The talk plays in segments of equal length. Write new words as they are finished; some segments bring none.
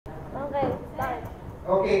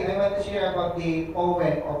Okay, I want to share about the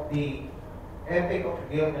poem of the Epic of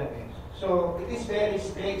Gilgamesh. So it is very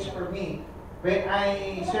strange for me when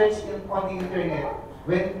I search on the internet.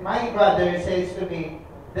 When my brother says to me,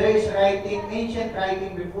 there is writing, ancient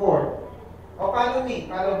writing before. Oh, follow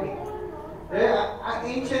me, follow me. There are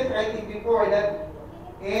ancient writing before that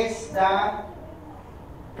is the,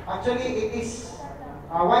 actually it is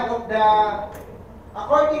one of the,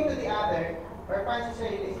 according to the other, or Francis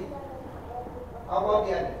say this about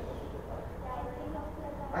the other.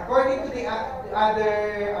 According to the other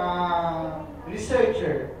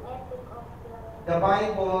researcher, the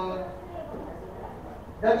Bible,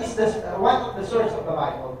 that is the one of the source of the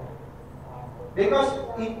Bible.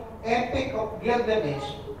 Because in Epic of Gilgamesh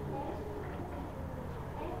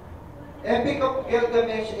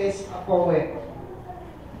is a poem.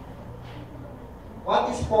 What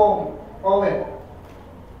is poem? Poem.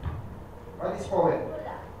 What is poem?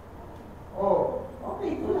 Oh,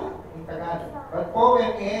 okay, tula in Tagalog. But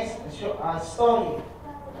poem is a story.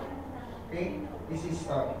 Okay, this is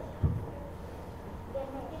story.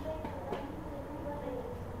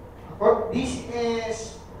 This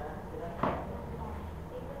is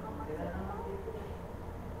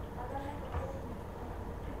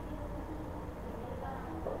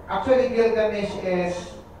actually Gilgamesh is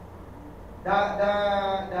the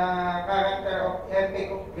character of Epic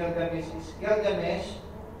of Gilgamesh is Gilgamesh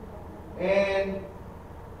and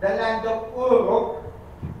the land of Uruk.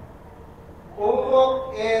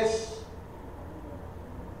 Uruk is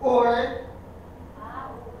Ur,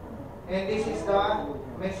 and this is the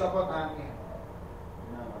Mesopotamia.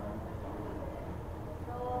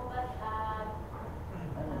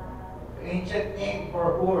 The ancient name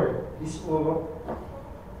for Ur is Uruk.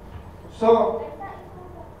 So,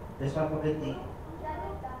 this one completely.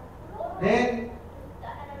 Then,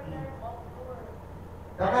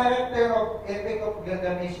 the character of Epic of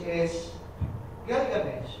Gilgamesh is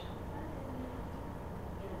Gilgamesh.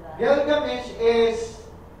 Gilgamesh is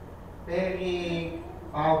very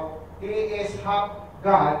he is half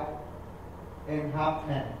God and half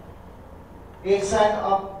man. He is son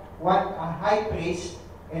of a high priest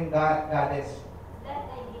and goddess. Is that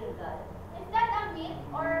ideal God? Is that a myth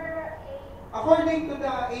or a According to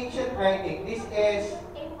the ancient writing, this is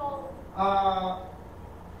poem?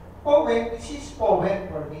 poem. This is poem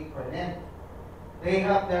for them. They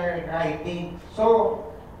have their writing. So,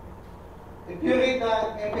 if you read the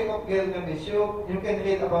Epic of Gilgamesh, you can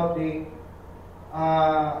read about the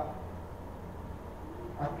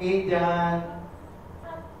Akkadian,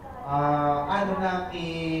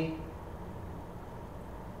 Anunnaki.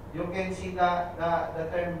 You can see the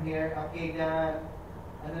term here, Akkadian,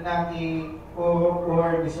 Anunnaki,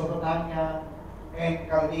 Ur, Mesopotamia, and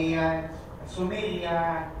Chaldeans,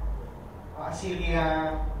 Sumeria,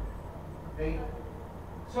 Assyria. Okay?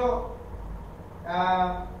 So,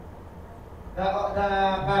 the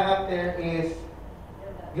character is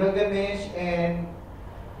Gilgamesh and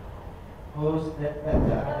who's that the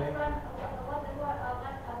other? What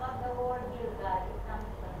about the word Gilgal? It comes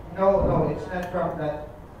from No, it's not from that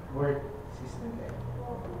word system there.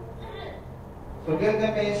 So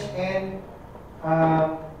Gilgamesh and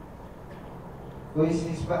who is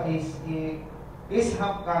is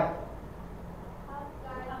half God.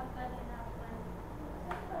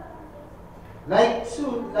 Like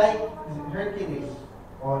Hercules,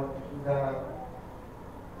 or the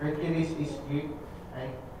Hercules is Greek,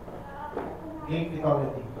 right? Greek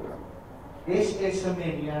mythology. This is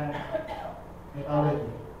Sumerian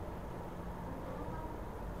mythology.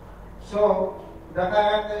 So the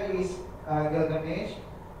character is Gilgamesh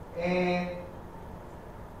and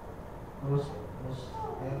who's else?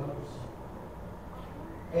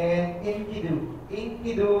 And Enkidu.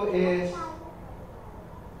 Enkidu is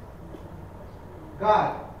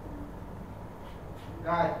God.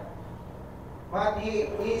 But he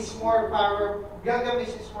is more powerful.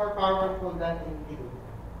 Gilgamesh is more powerful than Enkidu.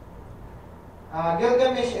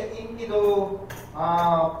 Gilgamesh and Enkidu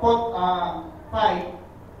fought a fight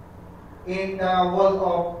in the wall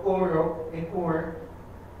of Uruk, in Ur.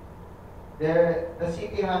 There, the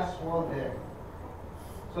city has wall there.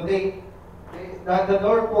 So the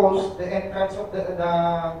doorpost, the entrance of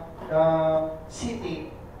the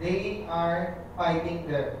city, they are fighting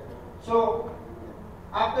there. So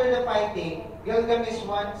after the fighting, Gilgamesh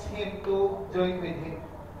wants him to join with him.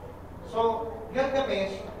 So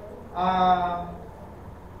Gilgamesh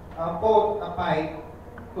fought a fight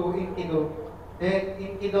to Enkidu. Then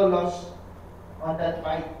Enkidu lost on that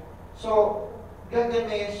fight. So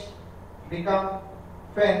Gilgamesh become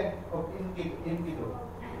friend of Enkidu.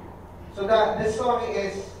 So the story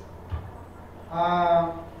is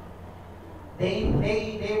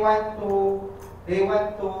they want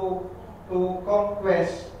to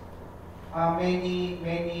conquest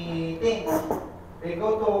many things. They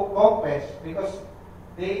go to conquest because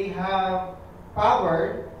they have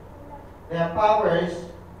power. They have powers.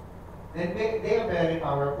 Then they are very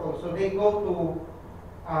powerful. So they go to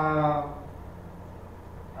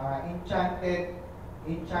enchanted,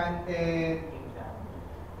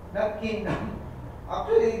 not kingdom.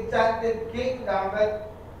 Actually, enchanted kingdom,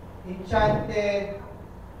 but enchanted,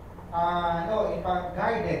 no, in fact,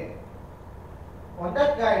 garden. On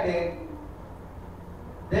that garden,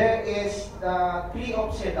 there is the tree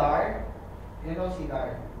of cedar. You know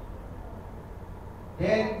cedar.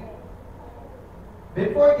 Then,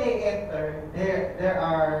 before they enter,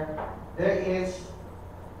 there is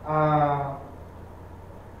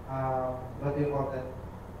what do you call that?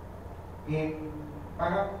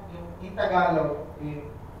 Parang in Tagalog,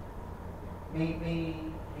 may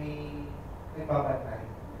babantay.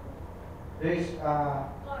 There is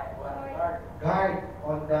guard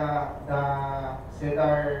on the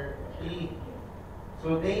cedar tree. So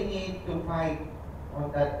they need to fight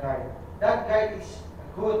on that guard. That guard is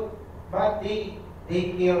good, but they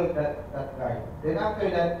kill that guard. Then after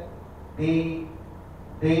that, they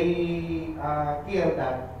kill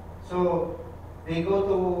that. So they go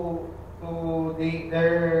to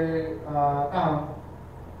their town.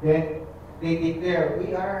 Then they declare,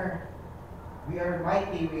 we are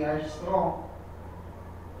mighty, we are strong.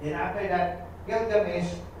 Then after that,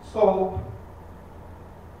 Gilgamesh saw,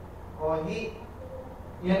 or he,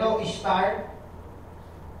 you know, Ishtar.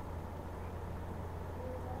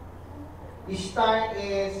 Ishtar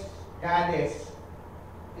is goddess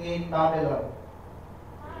in Babylon.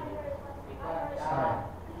 Ishtar.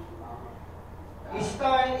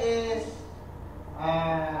 Ishtar is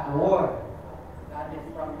war. Goddess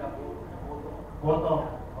from the Bottom.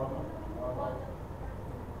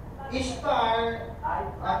 Ishtar,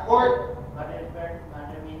 court, not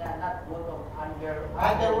bottom,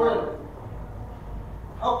 underworld.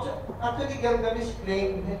 Actually, Gilgamesh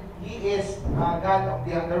claimed that he is god of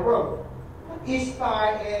the underworld.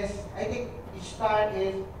 Ishtar is, I think Ishtar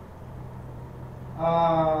is,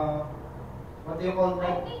 what do you call I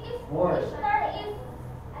that? think it's Wars. Ishtar is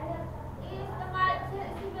the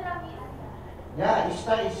Pyramid. Yeah,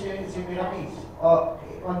 Ishtar is Semiramis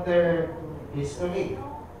on their history.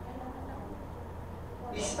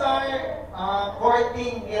 Ishtar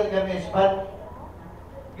courting Gilgamesh, but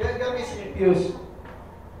Gilgamesh refused.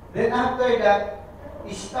 Then after that,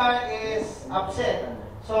 Ishtar is upset.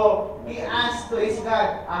 So he asked to his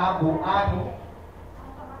god, Anu.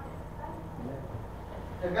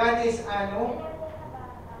 The god is Anu.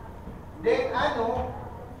 Then Anu,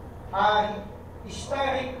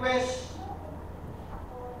 Ishtar requests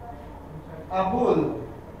a bull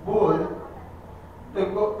to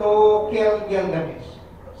kill Gilgamesh.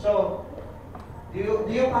 So, do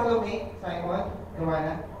you follow me, Simon,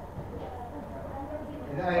 Joanna?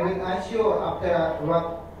 And I will ask you after what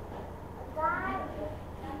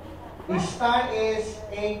Ishtar is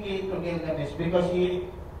angry to Gilgamesh because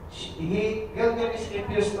Gilgamesh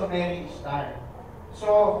refused to marry Ishtar.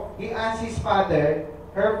 So he asked his father,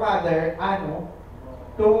 her father, Anu,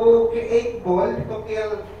 to create bull to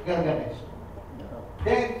kill Gilgamesh.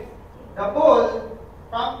 Then the bull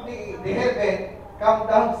from the heaven come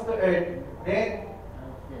down to earth. Then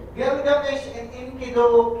Gilgamesh and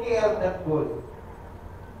Enkidu killed that bull.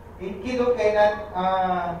 Enkidu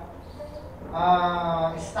cannot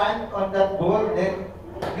stand on that bull. Then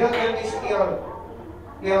Gilgamesh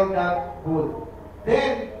killed that bull.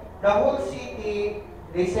 Then the whole city,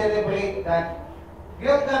 they celebrate that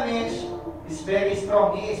Gilgamesh is very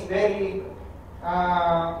strong. He is very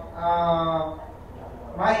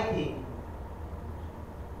mighty.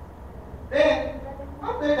 Then,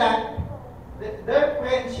 after that, their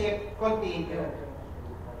friendship continued.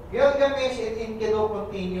 Gilgamesh and Enkidu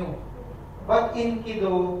continue. But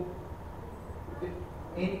Enkidu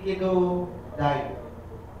died.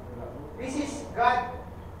 This is God,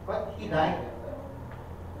 but he died.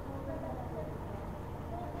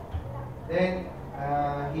 Then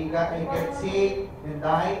he got sick and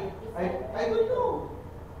died. I don't know.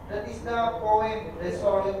 That is the poem, the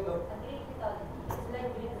story of the.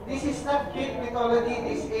 This is not Greek mythology.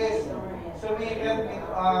 This is Sumerian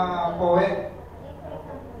poem.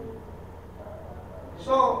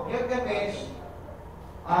 So Gilgamesh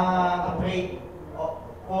afraid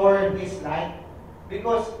for his life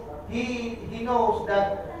because he knows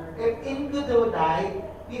that if Enkidu die,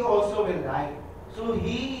 he also will die. So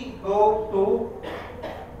he go to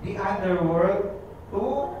the underworld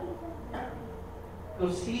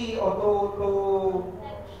to see or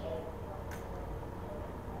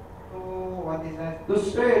to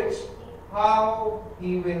search how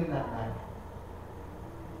he will not die.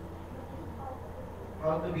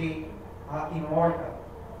 How to be immortal.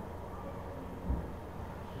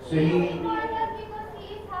 So he Immortal because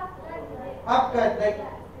he is half God, right? half God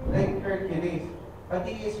like Hercules, but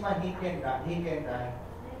he is man. He can die. He can die.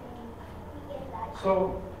 He can die.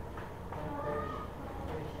 So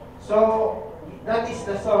that is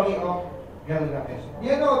the story of Gilgamesh.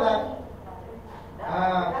 You know that.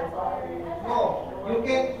 No, you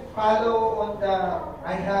can follow on the.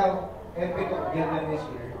 I have Epic of Gilgamesh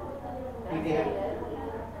here. PDF.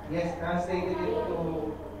 Yes, translated it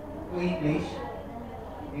to English.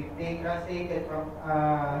 They translated from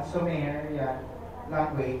Sumer,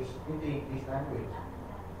 language into English language.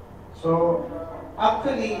 So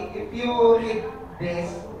actually, if you read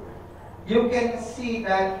this, you can see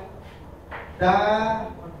that the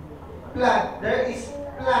plan, there is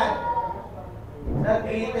plan that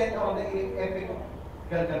written on the Epic of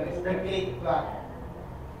Gilgamesh, the great plan.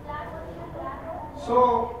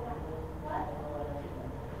 So,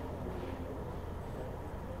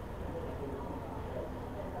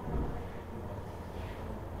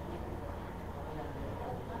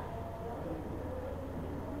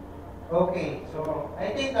 okay, so I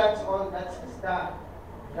think that's all. That's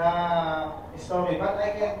the story. But I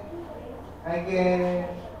can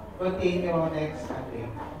continue next Sunday.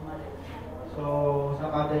 So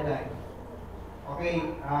some other time. Okay,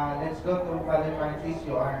 let's go to Father Francis.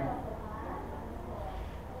 You are.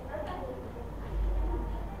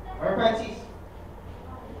 Or Francis.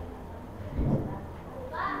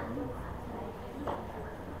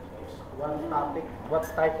 One topic. What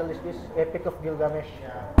title is this? Epic of Gilgamesh.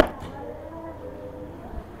 Yeah.